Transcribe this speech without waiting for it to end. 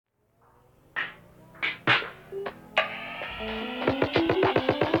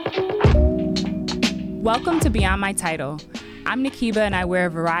Welcome to Beyond My Title. I'm Nakiba and I wear a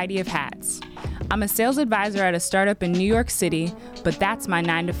variety of hats. I'm a sales advisor at a startup in New York City, but that's my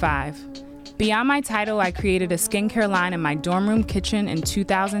 9 to 5. Beyond My Title, I created a skincare line in my dorm room kitchen in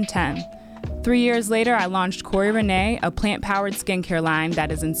 2010. 3 years later, I launched Corey Renee, a plant-powered skincare line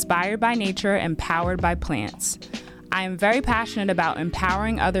that is inspired by nature and powered by plants. I am very passionate about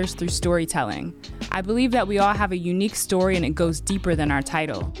empowering others through storytelling. I believe that we all have a unique story and it goes deeper than our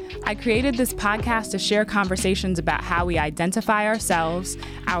title. I created this podcast to share conversations about how we identify ourselves,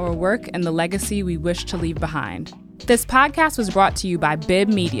 our work, and the legacy we wish to leave behind. This podcast was brought to you by Bib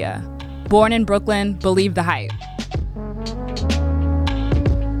Media. Born in Brooklyn, believe the hype.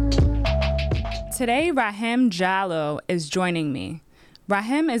 Today, Rahim Jalloh is joining me.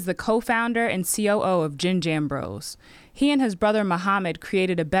 Rahim is the co-founder and COO of Gin Jam Bros. He and his brother Muhammad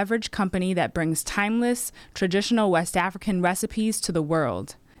created a beverage company that brings timeless, traditional West African recipes to the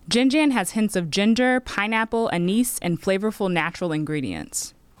world. Gin Jam has hints of ginger, pineapple, anise, and flavorful natural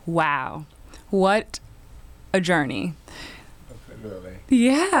ingredients. Wow. What a journey. Absolutely.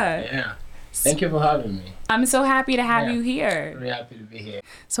 Yeah. Thank you for having me. I'm so happy to have you here. Very happy to be here.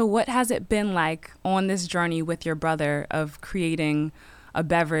 So what has it been like on this journey with your brother of creating a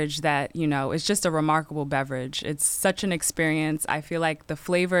beverage that, you know, is just a remarkable beverage? It's such an experience. I feel like the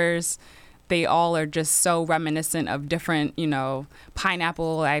flavors, they all are just so reminiscent of different, you know,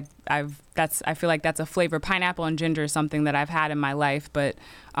 pineapple. I feel like that's a flavor. Pineapple and ginger is something that I've had in my life, but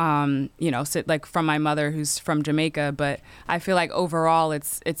like from my mother who's from Jamaica. But I feel like overall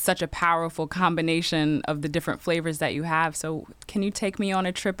it's such a powerful combination of the different flavors that you have. So can you take me on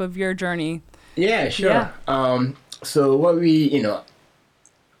a trip of your journey? Yeah, sure. Yeah. So what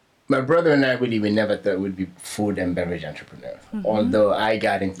my brother and I we never thought we'd be food and beverage entrepreneurs. Mm-hmm. Although I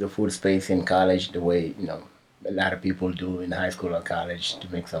got into the food space in college the way, you know, a lot of people do in high school or college to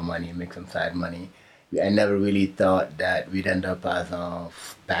make some money, make some side money. I never really thought that we'd end up as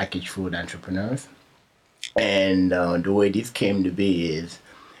packaged food entrepreneurs. And the way this came to be is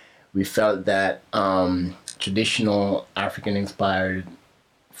we felt that traditional African-inspired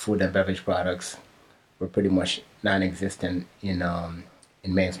food and beverage products were pretty much non-existent in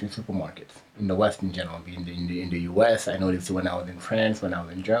mainstream supermarkets in the West in general. In the US, I noticed when I was in France, when I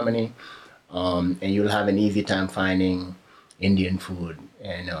was in Germany, and you'll have an easy time finding Indian food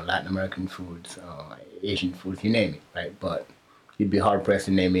and Latin American foods, Asian foods, you name it, right? But you'd be hard pressed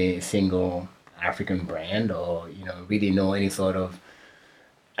to name a single African brand or really know any sort of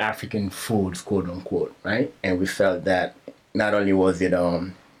African foods, quote unquote, right? And we felt that not only was it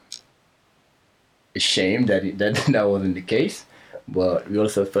a shame that that wasn't the case, but we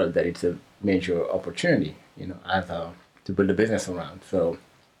also felt that it's a major opportunity, to build a business around. So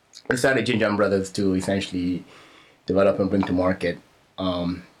we started Gin Jam Brothers to essentially develop and bring to market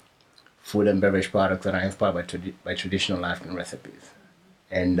food and beverage products that are inspired by traditional African recipes.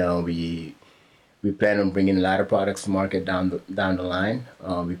 And we plan on bringing a lot of products to market down the line.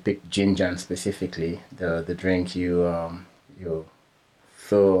 We picked Gin Jam specifically, the drink you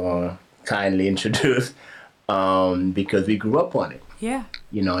so kindly introduced. Because we grew up on it. Yeah.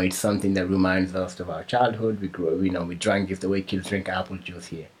 It's something that reminds us of our childhood. We drank it the way kids drink apple juice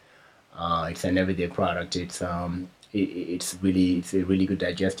here. It's an everyday product. It's a really good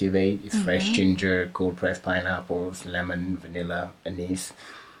digestive aid. It's fresh ginger, cold pressed pineapples, lemon, vanilla, anise,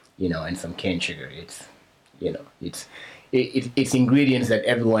 and some cane sugar. It's ingredients that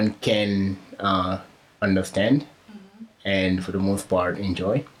everyone can understand and for the most part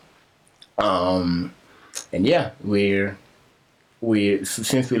enjoy. And yeah,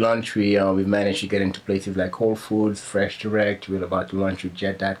 since we launched, we've managed to get into places like Whole Foods, Fresh Direct. We're about to launch with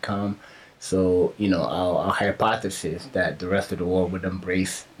Jet.com. So, our hypothesis that the rest of the world would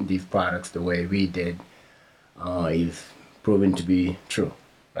embrace these products the way we did is proven to be true,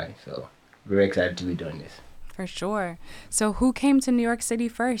 right? So we're excited to be doing this. For sure. So who came to New York City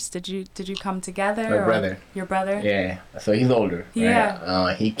first? Did you come together? My brother. Your brother? Yeah. So he's older. Yeah.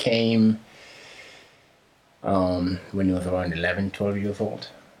 Right? He came when he was around 11, 12 years old,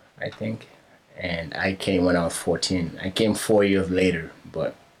 I think. And I came when I was 14. I came 4 years later,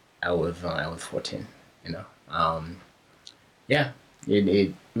 but I was 14,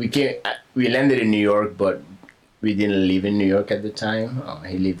 we landed in New York, but we didn't live in New York at the time.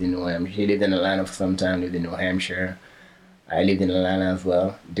 He lived in New Hampshire. He lived in Atlanta for some time, lived in New Hampshire. I lived in Atlanta as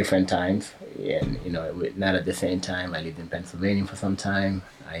well, different times. And, not at the same time. I lived in Pennsylvania for some time.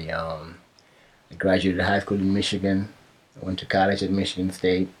 I graduated high school in Michigan. I went to college at Michigan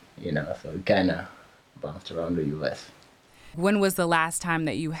State, so we kind of bounced around the U.S. When was the last time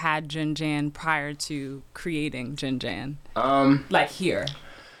that you had Gin Jam prior to creating Gin Jam? Like here?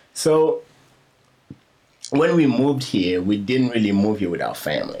 So when we moved here, we didn't really move here with our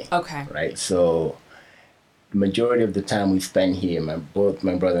family. Okay. Right. So the majority of the time we spent here, both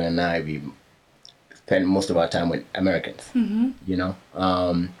my brother and I, we spend most of our time with Americans. You know.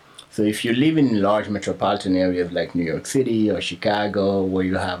 So if you live in large metropolitan areas like New York City or Chicago, where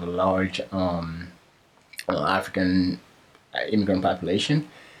you have a large African immigrant population,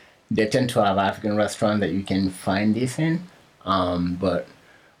 they tend to have African restaurants that you can find this in. But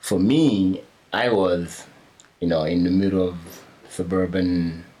for me, I was, in the middle of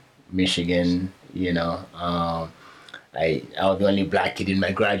suburban Michigan. I was the only black kid in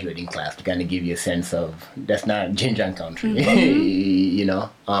my graduating class, to kind of give you a sense of that's not Ginger country,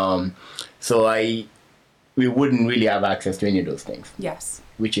 So we wouldn't really have access to any of those things. Yes.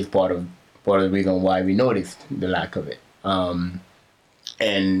 Which is part of the reason why we noticed the lack of it.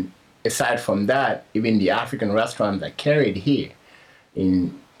 And aside from that, even the African restaurants that carried here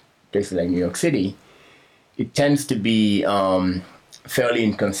in places like New York City, it tends to be fairly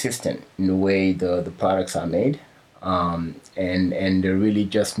inconsistent in the way the products are made. And they're really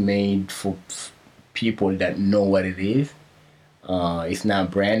just made for people that know what it is. It's not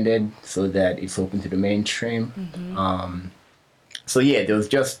branded so that it's open to the mainstream. So yeah,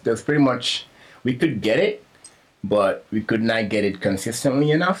 there's pretty much, we could get it, but we could not get it consistently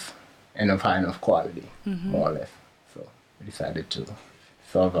enough and of high enough quality, more or less. So we decided to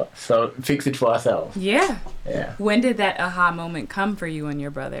fix it for ourselves. Yeah. Yeah. When did that aha moment come for you and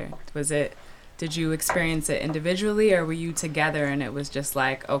your brother? Did you experience it individually, or were you together and it was just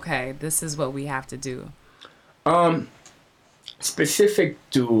like, okay, this is what we have to do? Specific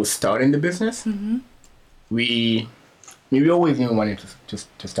to starting the business, we always knew we wanted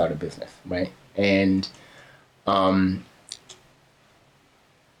to start a business, right? And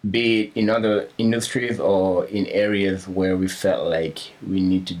be it in other industries or in areas where we felt like we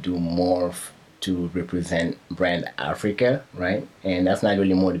need to do more to represent brand Africa, right? And that's not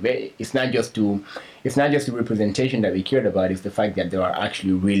really motivated. It's not just the representation that we cared about, it's the fact that there are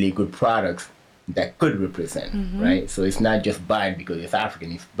actually really good products that could represent, right? So it's not just buy it because it's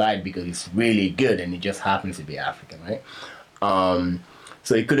African, it's buy it because it's really good and it just happens to be African, right?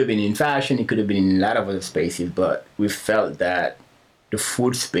 So it could have been in fashion, it could have been in a lot of other spaces, but we felt that the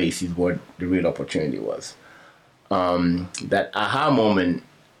food space is what the real opportunity was. That aha moment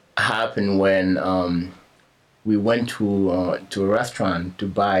happened when we went to a restaurant to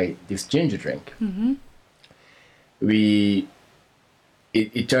buy this ginger drink.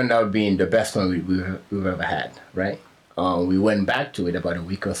 It turned out being the best one we've ever had, right? We went back to it about a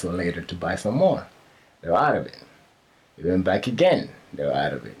week or so later to buy some more. They were out of it. We went back again. They were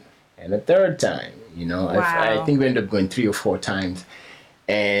out of it. And a third time, Wow. I think we ended up going 3 or 4 times.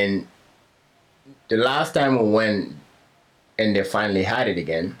 And the last time we went and they finally had it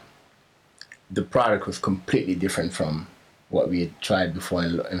again, the product was completely different from what we had tried before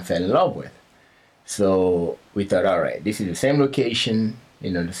and fell in love with. So we thought, all right, this is the same location,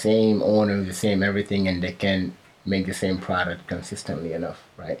 the same owner, the same everything, and they can make the same product consistently enough,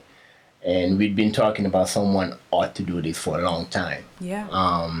 right? And we'd been talking about someone ought to do this for a long time.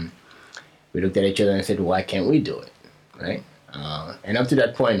 Yeah. We looked at each other and said, why can't we do it, right? And up to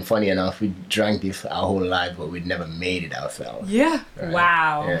that point, funny enough, we drank this our whole life, but we'd never made it ourselves. Yeah. Right?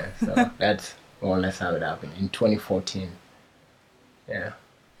 Wow. Yeah, so that's more or less how it happened in 2014. Yeah.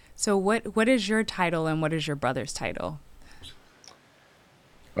 So what is your title and what is your brother's title?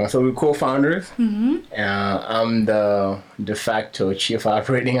 So we're co-founders. I'm the de facto chief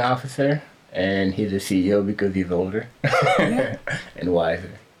operating officer, and he's the CEO because he's older and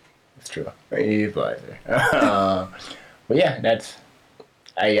wiser. It's true. He's wiser. But yeah,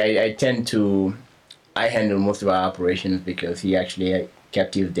 I handle most of our operations because he actually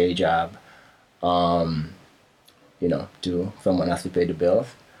kept his day job. Someone has to pay the bills,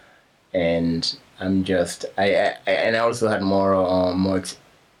 and I'm just I also had more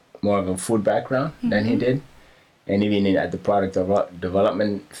of a food background than he did, and even at the product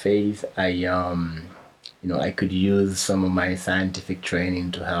development phase, I could use some of my scientific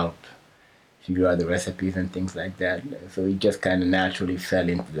training to help figure out the recipes and things like that. So it just kind of naturally fell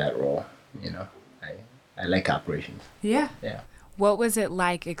into that role. I like operations. Yeah. Yeah. What was it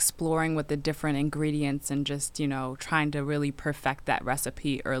like exploring with the different ingredients and just, trying to really perfect that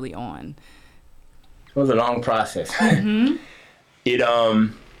recipe early on? It was a long process.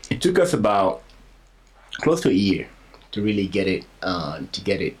 It took us about close to a year to really get it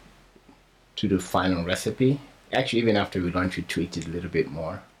to the final recipe. Actually, even after we launched, we tweaked it a little bit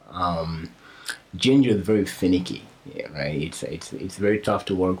more. Ginger is very finicky, right? It's very tough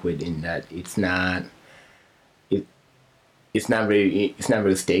to work with in that it's not. it's not very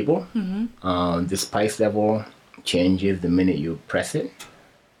stable. The spice level changes the minute you press it.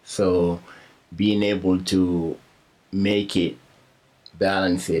 So being able to make it,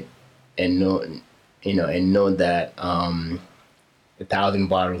 balance it, and know that 1,000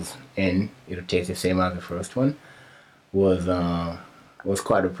 bottles in, it'll taste the same as the first one was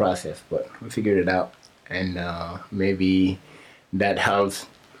quite a process, but we figured it out, and maybe that helps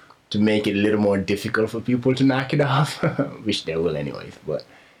to make it a little more difficult for people to knock it off, which they will anyways. But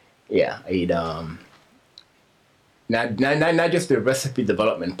yeah, it not just the recipe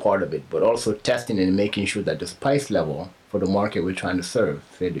development part of it, but also testing and making sure that the spice level for the market we're trying to serve,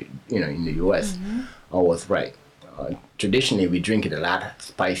 say, in the U.S., was right. Traditionally, we drink it a lot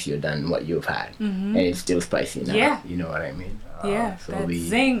spicier than what you've had, and it's still spicy now. Yeah. You know what I mean? So that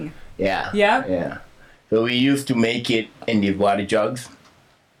zing. Yeah. Yeah. Yeah. So we used to make it in these water jugs,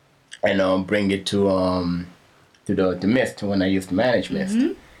 and bring it to the Mist when I used to manage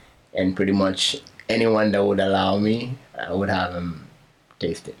Mist, and pretty much anyone that would allow me, I would have them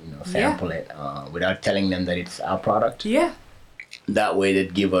taste it, sample it, without telling them that it's our product. Yeah. That way,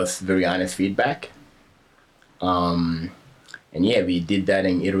 they'd give us very honest feedback. And yeah, we did that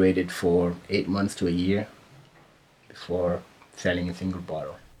and iterated for 8 months to a year before selling a single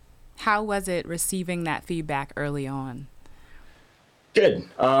bottle. How was it receiving that feedback early on? Good.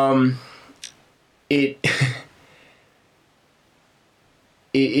 It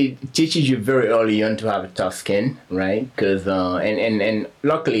it teaches you very early on to have a tough skin, right? Because and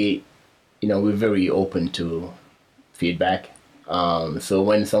luckily, we're very open to feedback. So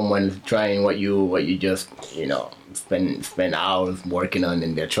when someone's trying what you just spend hours working on,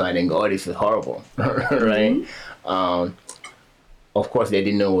 and they're trying and go, oh, this is horrible, right? Of course, they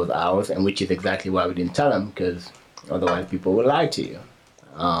didn't know it was ours, and which is exactly why we didn't tell them, because otherwise people would lie to you.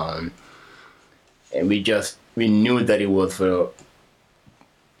 And we knew that it was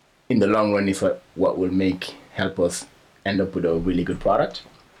in the long run, is what will help us end up with a really good product.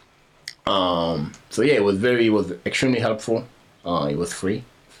 So yeah, it was extremely helpful. It was free,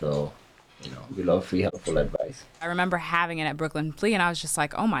 so we love free, helpful advice. I remember having it at Brooklyn Flea, and I was just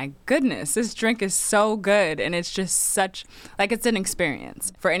like, oh my goodness, this drink is so good. And it's just such, it's an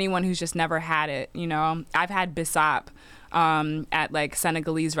experience for anyone who's just never had it. I've had Bissap at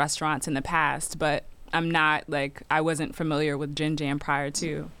Senegalese restaurants in the past, but I wasn't familiar with Gin Jam prior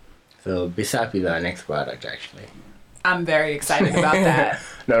to. So Bissap is our next product, actually. I'm very excited about that.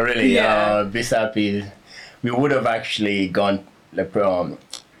 No, really. Yeah. Bissap is, we would have actually gone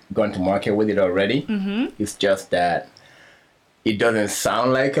to market with it already. It's just that it doesn't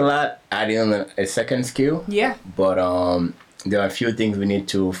sound like a lot adding on a second SKU. Yeah. But there are a few things we need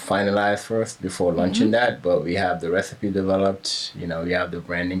to finalize first before launching that. But we have the recipe developed. We have the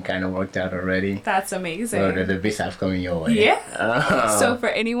branding kind of worked out already. That's amazing. So there's a Bissap coming your way. Yeah. So for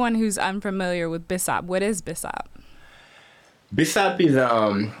anyone who's unfamiliar with Bissap, what is Bissap? Bissap is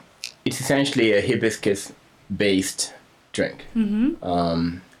it's essentially a hibiscus-based drink.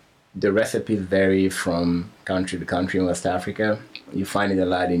 The recipes vary from country to country in West Africa. You find it a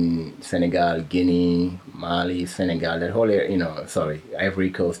lot in Senegal, Guinea, Mali, Senegal, that whole area,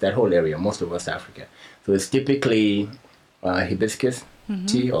 Ivory Coast, that whole area, most of West Africa. So it's typically hibiscus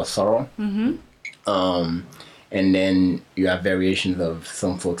tea or sorrel. And then you have variations of,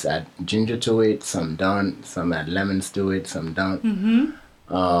 some folks add ginger to it, some don't, some add lemons to it, some don't.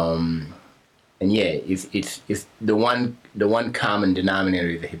 And yeah, it's the one common denominator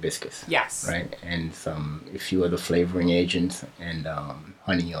is the hibiscus. Yes. Right, and a few other flavoring agents and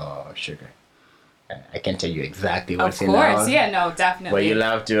honey or sugar. I can't tell you exactly what's in there. Of course, yeah, no, definitely. But you'll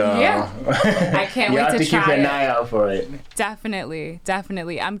have to. I can't wait to try it. You have to keep an eye out for it.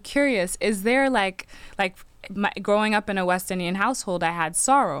 Definitely. I'm curious. Is there growing up in a West Indian household, I had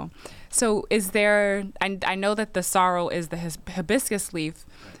sorrel. So is there? I know that the sorrel is the hibiscus leaf.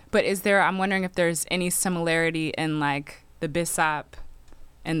 But I'm wondering if there's any similarity in the Bissap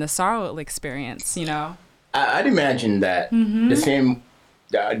and the sorrel experience, I'd imagine that the same,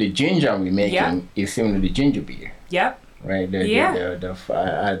 the ginger we're making is similar to ginger beer. Yep. Right?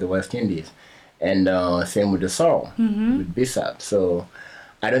 The West Indies. And same with the sorrel, with Bissap. So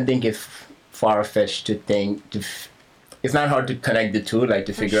I don't think it's far-fetched to think, it's not hard to connect the two,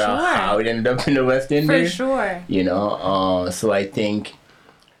 to figure out how it ended up in the West Indies. For sure. So I think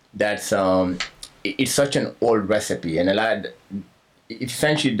that's it's such an old recipe, and it's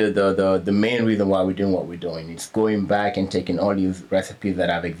essentially the main reason why we're doing what we're doing. It's going back and taking all these recipes that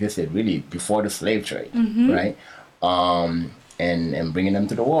have existed really before the slave trade, right? And bringing them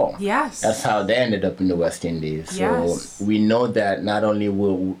to the wall. Yes. That's how they ended up in the West Indies. Yes. So we know that not only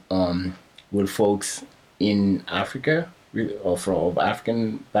will folks in Africa or from of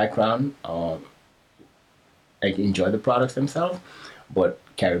African background, like enjoy the products themselves, but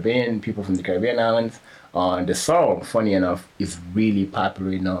Caribbean people from the Caribbean islands, the sorrel, funny enough, is really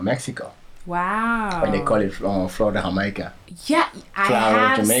popular in Mexico. Wow. And they call it Florida Jamaica. Yeah, I Flower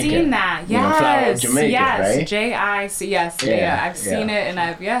have Jamaica. seen that. You know, Flower Yes, Jamaica, yes, right? J-I-C, yes, Yeah, yeah, I've seen yeah. it,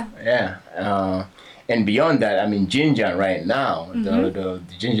 and Yeah. And beyond that, I mean, ginger right now, the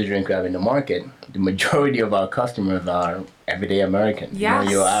ginger drink we have in the market, the majority of our customers are everyday Americans. Yes.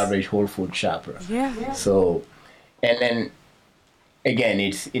 Your average Whole Food shopper. Yeah. So, and then again,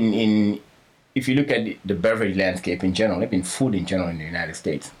 it's in if you look at the beverage landscape in general, even food in general in the United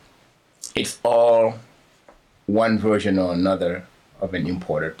States, it's all one version or another of an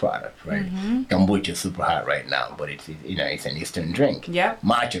imported product, right? Kombucha is super hot right now, but it's it's an Eastern drink. Yep.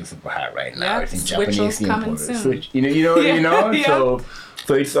 Matcha is super hot right now. Yep. It's in Switchel's Japanese coming imported. soon. Yeah.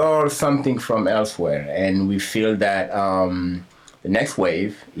 So it's all something from elsewhere, and we feel that the next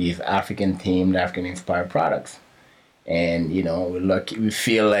wave is African themed, African inspired products. And we're lucky. We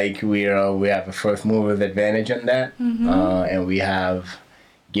feel like we have a first mover's advantage on that, and we have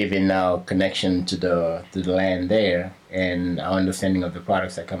given now connection to the land there, and our understanding of the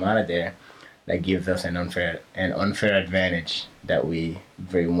products that come out of there, that gives us an unfair advantage that we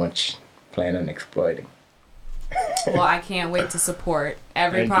very much plan on exploiting. Well, I can't wait to support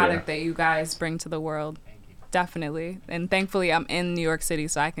every Thank product you. that you guys bring to the world. Definitely. And thankfully, I'm in New York City,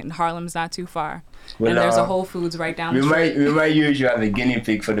 so Harlem's not too far. Well, and there's a Whole Foods right down the street. We might use you as a guinea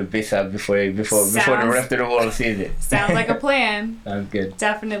pig for the Bissap before the rest of the world sees it. Sounds like a plan. Sounds good.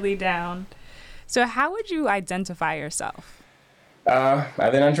 Definitely down. So how would you identify yourself? As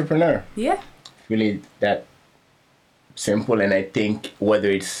an entrepreneur. Yeah. Really that simple, and I think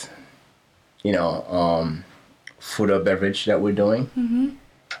whether it's food or beverage that we're doing,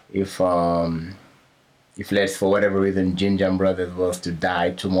 if let's for whatever reason Ginger Brothers was to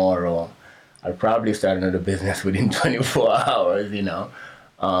die tomorrow, I'll probably start another business within 24 hours.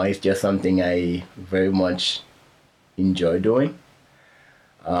 It's just something I very much enjoy doing.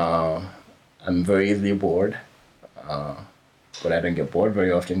 I'm very easily bored, but I don't get bored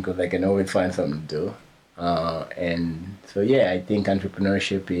very often because I can always find something to do. And so I think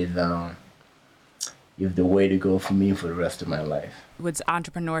entrepreneurship is the way to go for me for the rest of my life. Was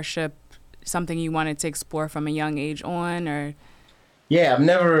entrepreneurship something you wanted to explore from a young age on, or? Yeah, I've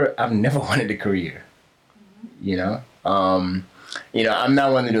never wanted a career. I'm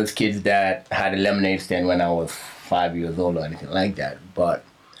not one of those kids that had a lemonade stand when I was 5 years old or anything like that. But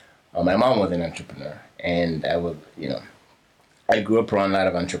my mom was an entrepreneur, and I grew up around a lot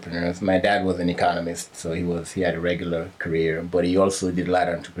of entrepreneurs. My dad was an economist, so he had a regular career, but he also did a lot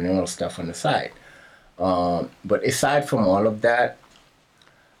of entrepreneurial stuff on the side. But aside from all of that,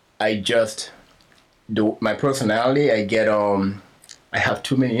 I just my personality. I have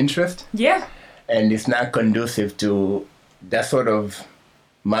too many interests. Yeah. And it's not conducive to that sort of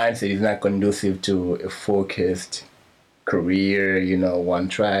mindset. Is not conducive to a focused career. One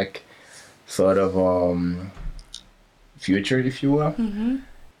track sort of future, if you will. Mm-hmm.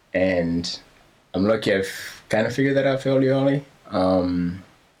 And I'm lucky I've kind of figured that out fairly early. And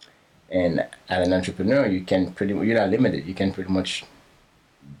as an entrepreneur, you're not limited. You can pretty much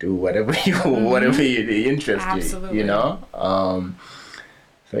do whatever whatever the interest Absolutely. you.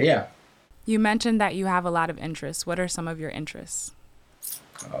 So yeah. You mentioned that you have a lot of interests. What are some of your interests?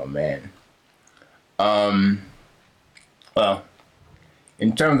 Oh man. Well,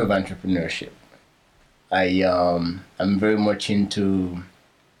 in terms of entrepreneurship, I'm very much into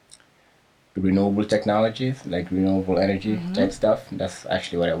renewable technologies, like renewable energy type stuff. That's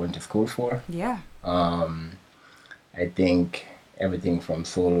actually what I went to school for. Yeah. I think everything from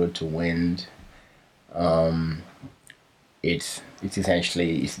solar to wind, it's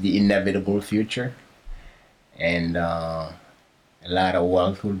essentially the inevitable future, and a lot of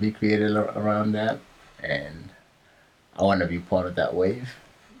wealth will be created around that, and I want to be part of that wave.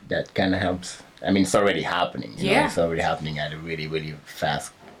 That kind of helps. I mean, it's already happening. It's already happening at a really, really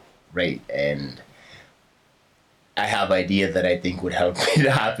fast rate, and I have ideas that I think would help it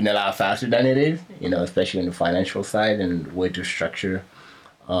happen a lot faster than it is. Especially on the financial side and way to structure,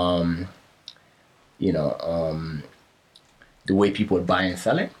 the way people buy and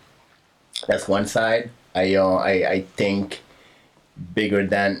sell it. That's one side. I think bigger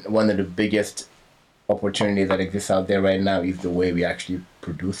than one of the biggest opportunities that exists out there right now is the way we actually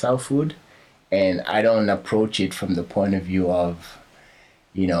produce our food. And I don't approach it from the point of view of,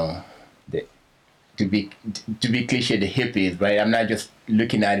 to be cliche, the hippies, right? I'm not just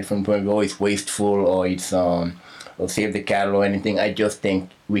looking at it from the point of view, it's wasteful or it's or save the cattle or anything. I just think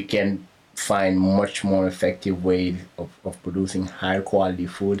we can find much more effective ways of producing higher quality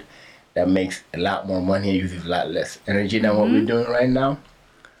food that makes a lot more money and uses a lot less energy than what we're doing right now.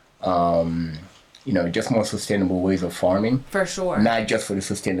 Just more sustainable ways of farming. For sure. Not just for the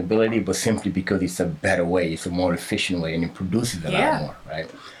sustainability, but simply because it's a better way, it's a more efficient way, and it produces a lot more, right?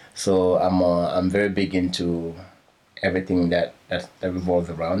 So I'm very big into everything that revolves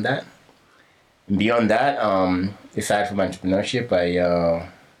around that. And beyond that, aside from entrepreneurship, I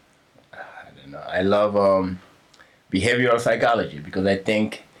love behavioral psychology, because I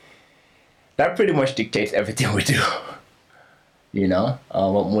think that pretty much dictates everything we do.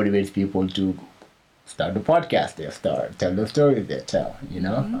 What motivates people to start the podcast they start, tell the stories they tell,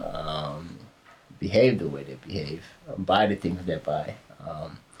 behave the way they behave, buy the things they buy.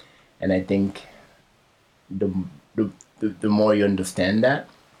 And I think the more you understand that,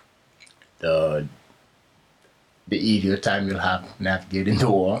 the easier time you'll have navigating the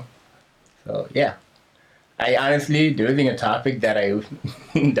world. So yeah, I honestly, there isn't a topic that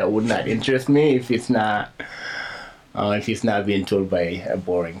that would not interest me if it's not being told by a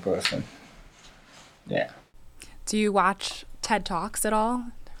boring person. Yeah. Do you watch TED Talks at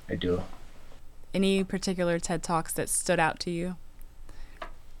all? I do. Any particular TED Talks that stood out to you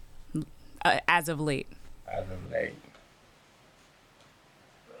as of late? As of late.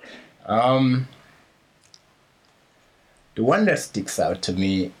 The one that sticks out to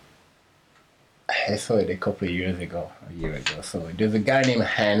me, I saw it a year ago. So there's a guy named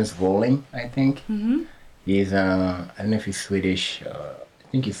Hans Rosling, I think. Mm-hmm. He's I don't know if he's Swedish. I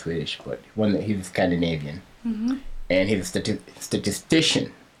think he's Swedish, but he's Scandinavian. Mm-hmm. And he's a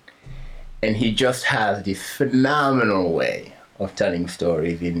statistician. And he just has this phenomenal way of telling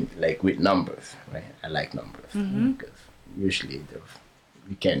stories with numbers, right? I like numbers, because usually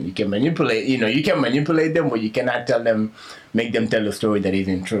you can manipulate. You can manipulate them, but you cannot make them tell a story that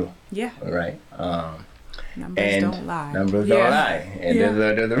isn't true. Yeah. Right. Numbers don't lie. Numbers don't lie, and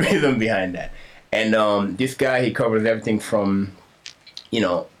there's a reason behind that. And this guy, he covers everything from,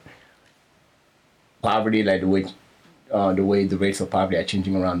 poverty, like the way the rates of poverty are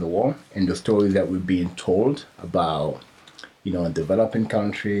changing around the world, and the stories that we're being told about, developing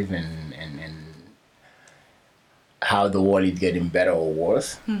countries and how the world is getting better or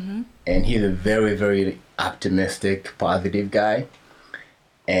worse. Mm-hmm. And he's a very, very optimistic, positive guy,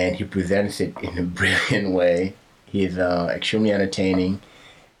 and he presents it in a brilliant way. He's extremely entertaining,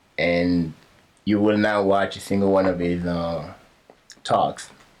 and you will not watch a single one of his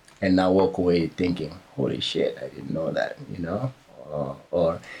talks and not walk away thinking, holy shit, I didn't know that, and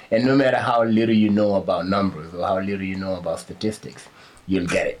no matter how little you know about numbers or how little you know about statistics, you'll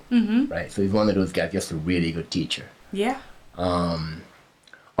get it, right? So he's one of those guys, just a really good teacher. Yeah.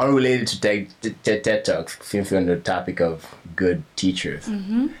 Unrelated to TED Talks, since we're on the topic of good teachers,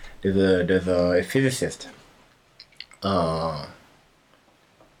 there's a physicist,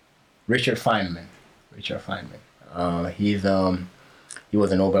 Richard Feynman. He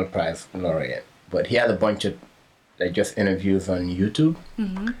was a Nobel Prize laureate, but he had a bunch of just interviews on YouTube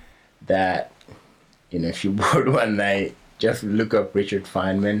that, if you're bored one night, just look up Richard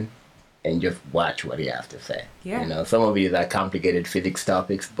Feynman and just watch what he has to say. Yeah. Some of these are complicated physics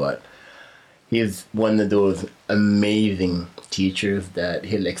topics, but he's one of those amazing teachers that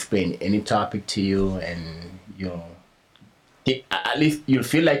he'll explain any topic to you, and at least you'll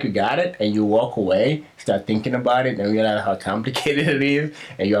feel like you got it, and you walk away, start thinking about it, and realize how complicated it is,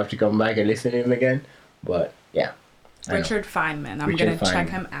 and you have to come back and listen to him again. But yeah. Richard Feynman. I'm going to check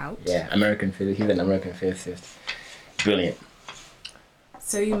him out. Yeah, he's an American physicist. Brilliant.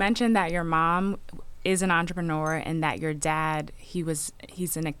 So you mentioned that your mom is an entrepreneur, and that your dad, he's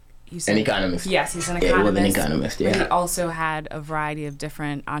an economist. Yes, he's an economist. Yeah, he was an economist, yeah. But he also had a variety of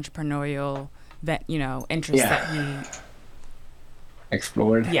different entrepreneurial, interests that he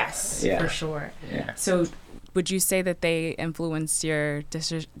explored. Yes, for sure. Yeah. So would you say that they influenced your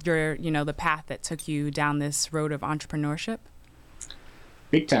the path that took you down this road of entrepreneurship?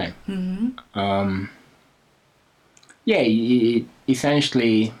 Big time. Mm-hmm.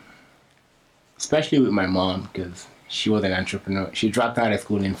 Essentially, especially with my mom, because she was an entrepreneur. She dropped out of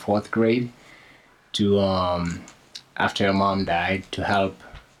school in 4th grade to after her mom died, to help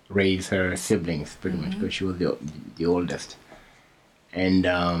raise her siblings, pretty much, because she was the oldest. And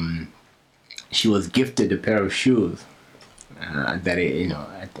she was gifted a pair of shoes around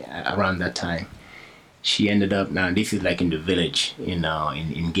that time. She ended up, now this is like in the village in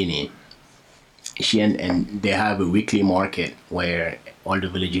Guinea. And they have a weekly market where all the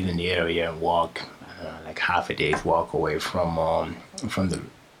villages in the area walk like half a day's walk away from the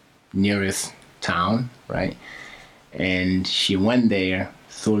nearest town, right? And she went there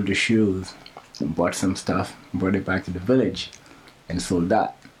sold the shoes, bought some stuff, brought it back to the village, and sold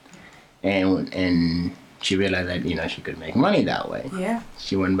that. And she realized that, you know, she could make money that way. Yeah.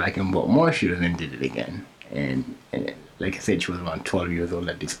 She went back and bought more shoes and did it again. And like I said, she was around 12 years old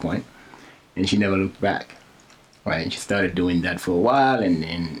at this point, and she never looked back. Right? And she started doing that for a while, and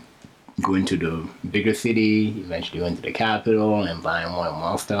then going to the bigger city, eventually went to the capital and buying more and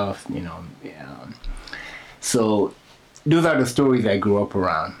more stuff, you know. Yeah. So those are the stories I grew up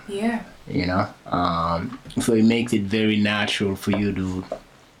around. Yeah. You know, so it makes it very natural for you to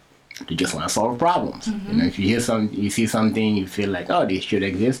just want to solve problems. You know, if you you see something, you feel like, oh, this should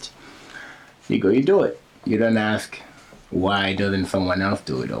exist, you go, you do it. You don't ask why doesn't someone else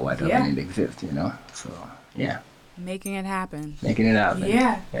do it or why doesn't it exist. You know, so yeah. Making it happen. Making it happen.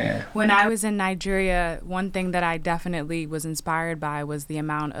 Yeah. When I was in Nigeria, one thing that I definitely was inspired by was the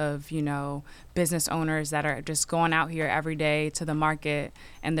amount of, you know, business owners that are just going out here every day to the market,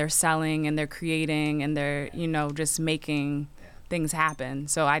 and they're selling and they're creating and they're, you know, just making things happen.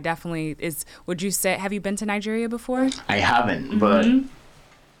 So I definitely would you say, have you been to Nigeria before? I haven't, but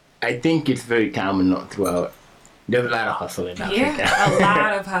I think it's very common throughout. There's a lot of hustle in Africa. Yeah, a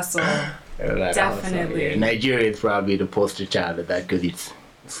lot of hustle. Definitely. Yeah. Nigeria is probably the poster child of that because it's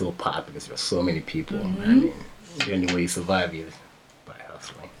so popular. There's so many people. I mean, the only way you survive is by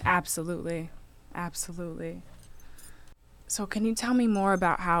hustling. Absolutely. So can you tell me more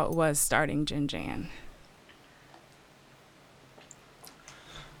about how it was starting Jinjan?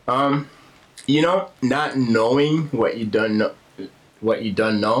 You know, not knowing what you don't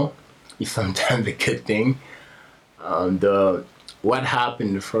know is sometimes a good thing. What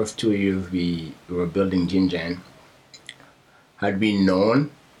happened the first 2 years we were building Jinjan, had we known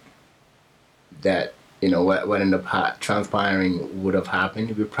that, you know, what ended up transpiring would have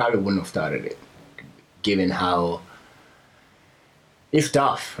happened, we probably wouldn't have started it, given how it's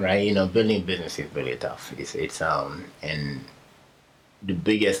tough, right? You know, building a business is really tough. It's and the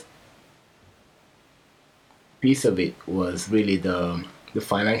biggest piece of it was really the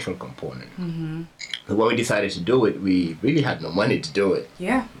financial component. So when we decided to do it, we really had no money to do it.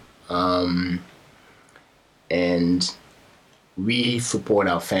 Yeah. And we support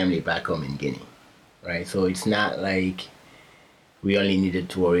our family back home in Guinea, right? So it's not like we only needed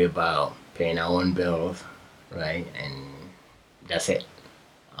to worry about paying our own bills, right? And that's it.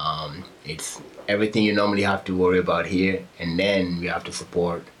 It's everything you normally have to worry about here, and then we have to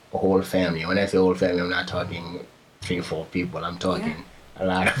support a whole family. When I say whole family, I'm not talking 3 or 4 people. I'm talking a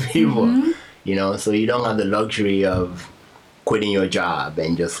lot of people. You know, so you don't have the luxury of quitting your job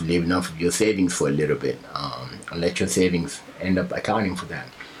and just living off of your savings for a little bit, and let your savings end up accounting for that.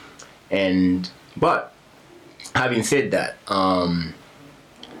 But having said that,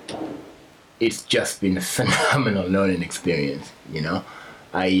 it's just been a phenomenal learning experience. You know,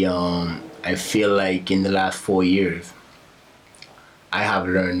 I feel like in the last 4 years, I have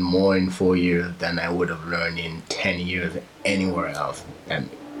learned more in 4 years than I would have learned in 10 years anywhere else. And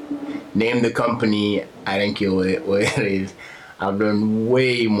name the company, I don't care what it is. I've learned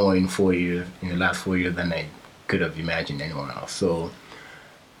way more in 4 years, in the last 4 years, than I could have imagined anywhere else. So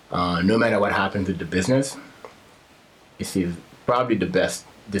no matter what happens with the business, this is probably the best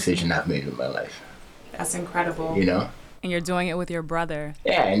decision I've made in my life. That's incredible. You know? And you're doing it with your brother.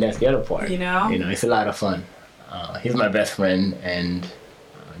 Yeah, and that's the other part. You know? You know, it's a lot of fun. He's my best friend, and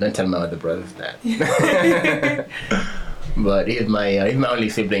don't tell my other brothers that. But he's my only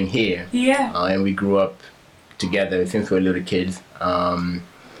sibling here. Yeah. And we grew up together since we were little kids.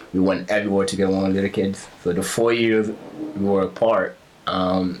 We went everywhere together when we were little kids. So the 4 years we were apart,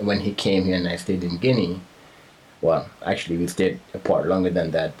 when he came here and I stayed in Guinea, well, actually we stayed apart longer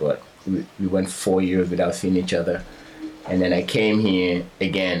than that, but we went 4 years without seeing each other. And then I came here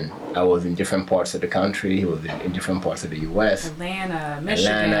again. I was in different parts of the country. He was in different parts of the U.S. Atlanta,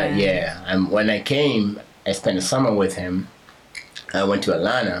 Michigan. Atlanta, yeah. And when I came, I spent the summer with him. I went to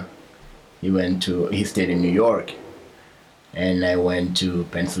Atlanta. He stayed in New York. And I went to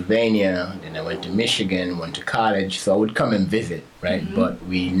Pennsylvania. Then I went to Michigan, went to college. So I would come and visit, right? But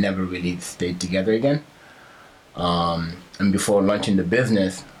we never really stayed together again. And before launching the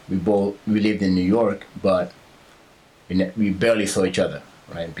business, we lived in New York, but we barely saw each other,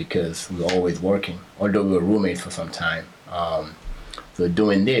 right? Because we were always working, although we were roommates for some time. So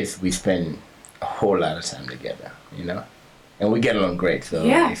doing this, we spend a whole lot of time together, you know? And we get along great, so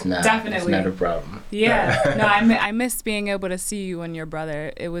it's not a problem. Yeah, no, I miss being able to see you and your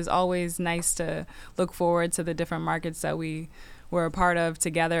brother. It was always nice to look forward to the different markets that we were a part of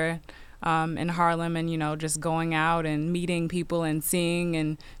together. In Harlem, and, you know, just going out and meeting people and seeing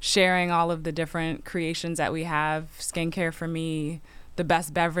and sharing all of the different creations that we have. Skincare for Me, the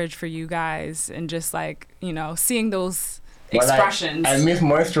best beverage for you guys, and just like, you know, seeing those expressions. I miss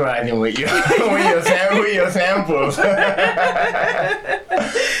moisturizing with you, with your samples.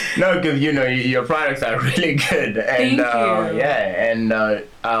 No, because you know your products are really good, and Thank you. yeah, and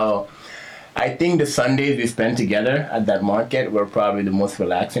I think the Sundays we spend together at that market were probably the most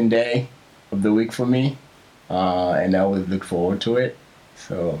relaxing day of the week for me, and I always look forward to it.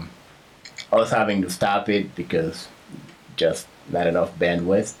 So I was having to stop it because just not enough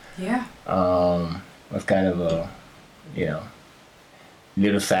bandwidth. Yeah. Was kind of a, you know,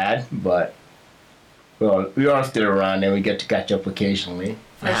 little sad, but we are still around and we get to catch up occasionally.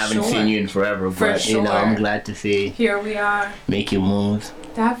 I haven't seen you in forever, but you know, I'm glad to see. Here we are. Make your moves.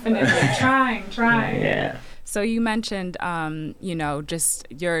 Definitely trying. Yeah. So you mentioned, you know, just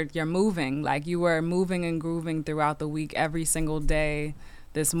you're moving, like you were moving and grooving throughout the week every single day.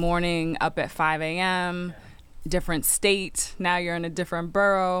 This morning up at 5 a.m., different state. Now you're in a different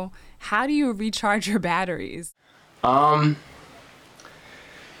borough. How do you recharge your batteries? I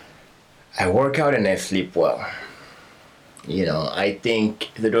work out and I sleep well. You know, I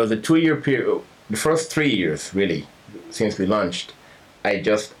think that there was a 2-year period, the first 3 years really, since we launched, I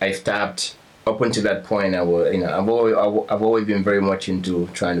stopped. Up until that point, I've always been very much into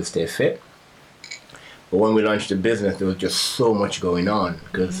trying to stay fit. But when we launched the business, there was just so much going on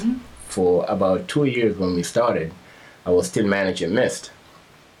because for about 2 years when we started, I was still managing Mist.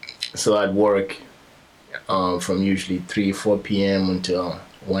 So I'd work from usually 3, 4 p.m. until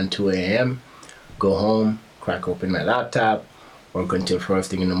 1, 2 a.m., go home, crack open my laptop, work until first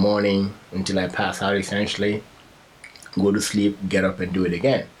thing in the morning, until I pass out essentially, go to sleep, get up and do it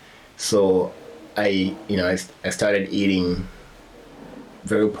again. So I started eating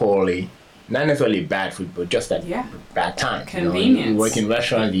very poorly, not necessarily bad food, but just at bad times. Convenience. You know, you work in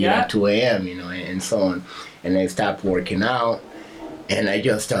restaurants, you eat at 2 a.m., you know, and so on. And I stopped working out, and I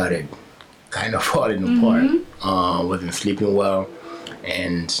just started kind of falling apart. Wasn't sleeping well,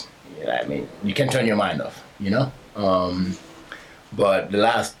 and I mean, you can turn your mind off, you know. But the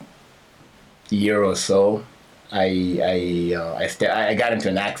last year or so, I got into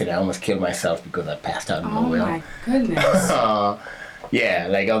an accident. I almost killed myself because I passed out in the wheel. Oh my goodness. Yeah,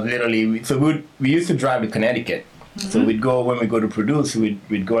 like I was literally. So we used to drive to Connecticut. So we'd go when we go to produce.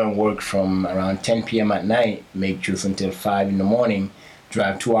 We'd go and work from around 10 p.m. at night, make juice until 5 in the morning,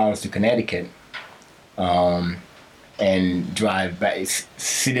 drive 2 hours to Connecticut, and drive back.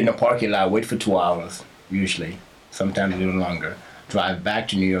 Sit in the parking lot, wait for 2 hours usually, sometimes a little longer. Drive back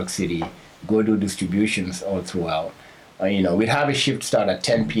to New York City. Go do distributions all throughout. You know, we'd have a shift start at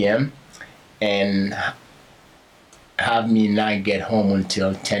 10 p.m. and have me not get home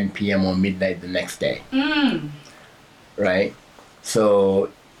until 10 p.m. or midnight the next day. Right?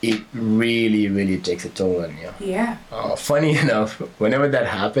 So it really, really takes a toll on you. Yeah. Funny enough, whenever that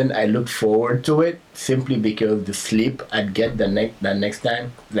happened, I looked forward to it simply because the sleep I'd get the next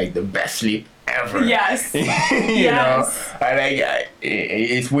time, like the best sleep ever. Yes. You know,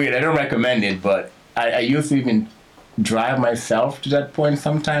 it's weird. I don't recommend it, but I used to even drive myself to that point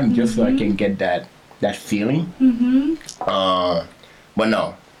sometimes just so I can get that feeling. But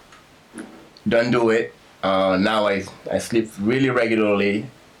no, don't do it. Now I sleep really regularly.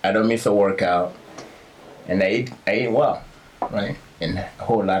 I don't miss a workout, and I eat well, right? And a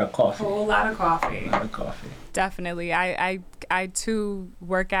whole lot of coffee. A lot of coffee. Definitely. I too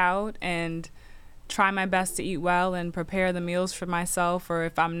work out and try my best to eat well and prepare the meals for myself, or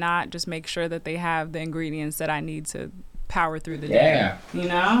if I'm not, just make sure that they have the ingredients that I need to power through the day. You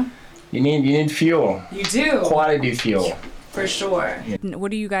know? You need fuel. You do. Quality fuel. For sure. Yeah.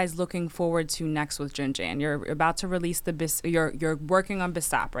 What are you guys looking forward to next with Jinjan? You're about to release you're working on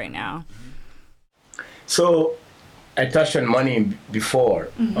Bisop right now. So I touched on money before.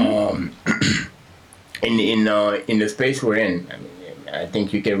 In the space we're in, I mean, I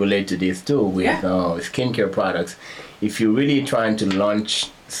think you can relate to this too with skincare products. If you're really trying to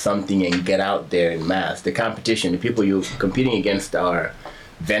launch something and get out there in mass, the competition, the people you're competing against are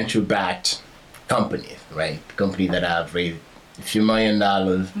venture-backed companies, right? Companies that have raised a few $1 million,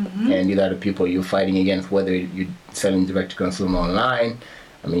 and these are the people you're fighting against, whether you're selling direct-to-consumer online.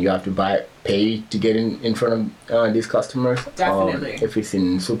 I mean, you have to pay to get in front of these customers. Definitely. If it's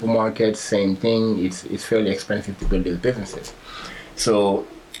in supermarkets, same thing. It's fairly expensive to build these businesses. So,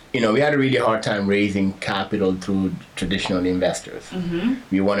 you know, we had a really hard time raising capital through traditional investors.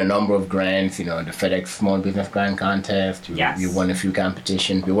 We won a number of grants, you know, the FedEx Small Business Grant Contest. We won a few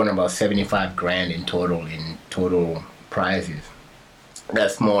competitions. We won about 75 grand in total prizes.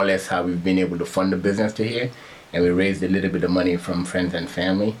 That's more or less how we've been able to fund the business to here. And we raised a little bit of money from friends and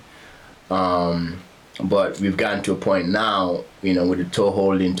family. But we've gotten to a point now, with the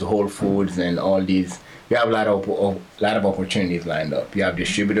toehold into Whole Foods and all these. We have a lot of opportunities lined up. You have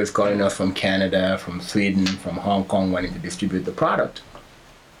distributors calling us from Canada, from Sweden, from Hong Kong, wanting to distribute the product.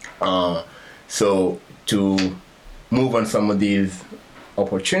 So to move on some of these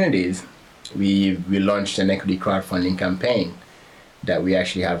opportunities, we launched an equity crowdfunding campaign that we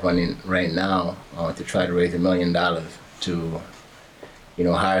actually have running right now to try to raise $1 million to,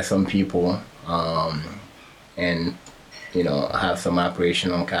 hire some people and, have some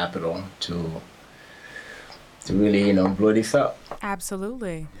operational capital to really, blow this up.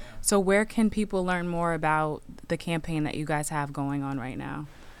 Absolutely. So where can people learn more about the campaign that you guys have going on right now?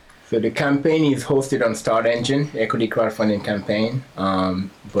 So the campaign is hosted on Start Engine, equity crowdfunding campaign.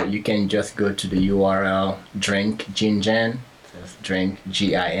 But you can just go to the URL drinkginjan, that's drink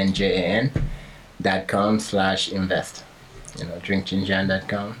GINJAN.com/invest.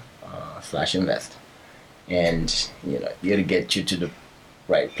 drinkginjan.com/invest. And it'll get you to the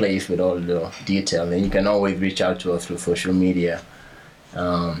right place with all the details. And you can always reach out to us through social media.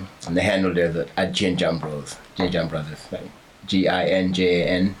 And the handle there is at Ginjan Bros, Ginjan Brothers, right?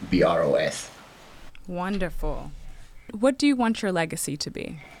 GINJANBROS. Wonderful. What do you want your legacy to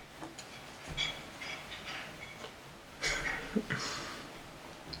be?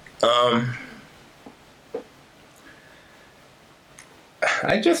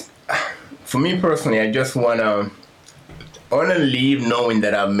 For me personally, I just want to leave knowing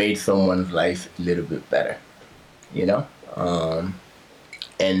that I've made someone's life a little bit better,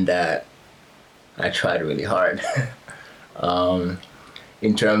 and that I tried really hard.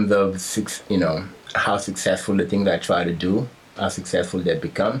 In terms of how successful the things I try to do, how successful they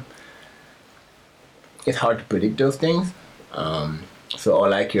become. It's hard to predict those things. So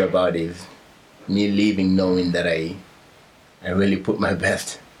all I care about is me leaving knowing that I really put my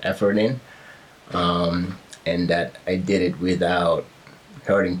best effort in, and that I did it without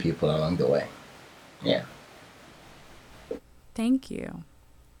hurting people along the way. Yeah. Thank you.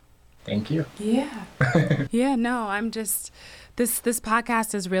 Thank you. Yeah. Yeah, no, I'm just, this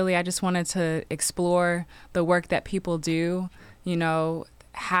podcast is really, I just wanted to explore the work that people do,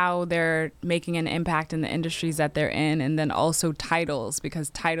 how they're making an impact in the industries that they're in, and then also titles,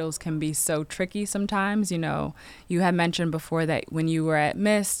 because titles can be so tricky sometimes. You had mentioned before that when you were at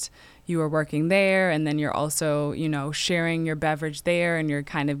Mist, you were working there, and then you're also, sharing your beverage there, and you're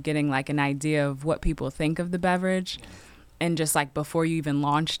kind of getting like an idea of what people think of the beverage. And just like before you even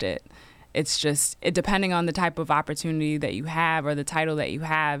launched it, it's just, depending on the type of opportunity that you have or the title that you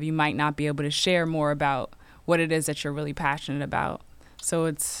have, you might not be able to share more about what it is that you're really passionate about.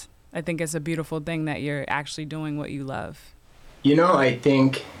 So I think it's a beautiful thing that you're actually doing what you love. I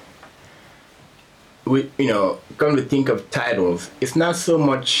think, come to think of titles, it's not so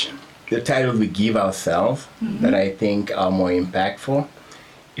much the titles we give ourselves that I think are more impactful.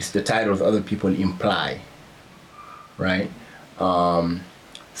 It's the titles other people imply. Right?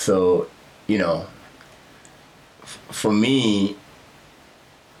 So, for me,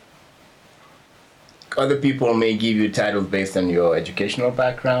 other people may give you titles based on your educational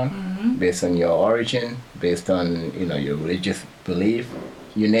background, based on your origin, based on, your religious belief,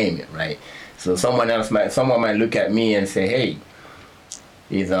 you name it, right? So someone might look at me and say, hey,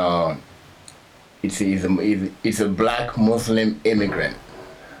 he's a black Muslim immigrant,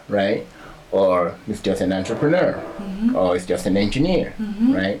 right? Or it's just an entrepreneur, or it's just an engineer,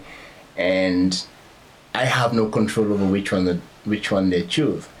 right? And I have no control over which one they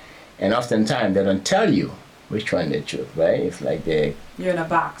choose. And oftentimes they don't tell you which one they choose, right? It's like you're in a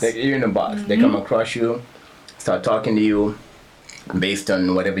box. You're in a box. They come across you, start talking to you based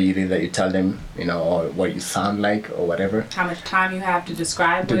on whatever it is that you tell them, or what you sound like, or whatever. How much time you have to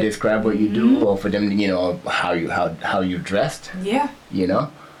describe what you do, or for them, how you dressed. Yeah.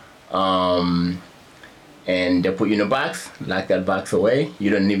 And they put you in a box, lock that box away.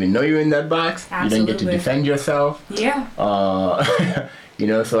 You don't even know you're in that box. Absolutely. You don't get to defend yourself. Yeah.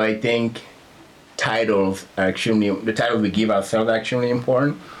 So I think the titles we give ourselves are extremely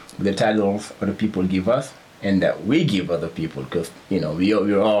important. The titles other people give us, and that we give other people, because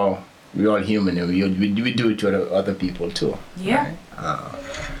we're all human, and we do it to other people too. Yeah. Right?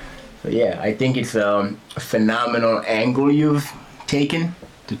 So yeah, I think it's a phenomenal angle you've taken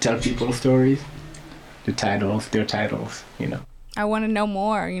to tell people stories, their titles. I want to know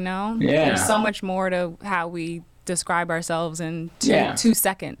more, Yeah. There's so much more to how we describe ourselves in 2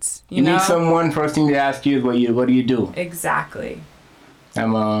 seconds, You need someone, first thing they ask you is, what do you do? Exactly.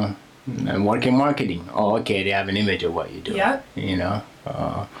 I'm working marketing. Oh, okay, they have an image of what you do. Yep.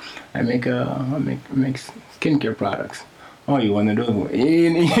 I make skincare products. oh, you one of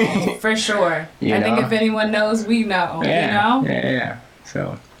those? For sure. You I think know? if anyone knows, we know. Yeah, You know? yeah.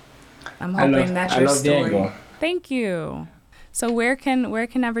 So I'm hoping that's your I love story. Django. Thank you. So where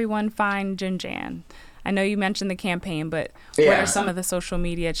can everyone find Jinjan? I know you mentioned the campaign, but what Yeah. are some of the social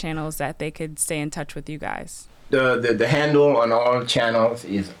media channels that they could stay in touch with you guys? The handle on all channels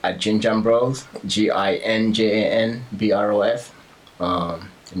is at Jinjan Bros, GINJANBROS.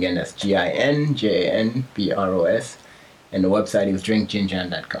 Again, that's GINJANBROS, and the website is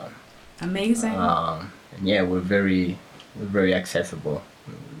drinkjinjan.com. Amazing. And yeah, we're very accessible.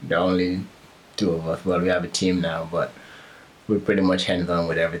 There are only two of us. Well, we have a team now, but we're pretty much hands-on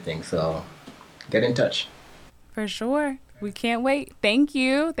with everything. So get in touch. For sure. We can't wait. Thank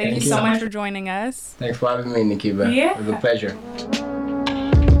you. Thank you so much for joining us. Thanks for having me, Nikiba. Yeah. It was a pleasure.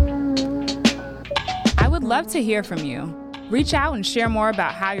 I would love to hear from you. Reach out and share more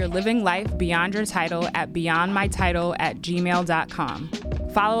about how you're living life beyond your title at beyondmytitle@gmail.com.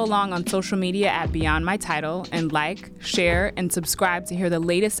 Follow along on social media at Beyond My Title and like, share, and subscribe to hear the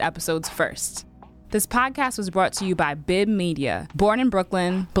latest episodes first. This podcast was brought to you by Bib Media. Born in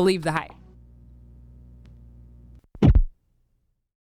Brooklyn, believe the hype.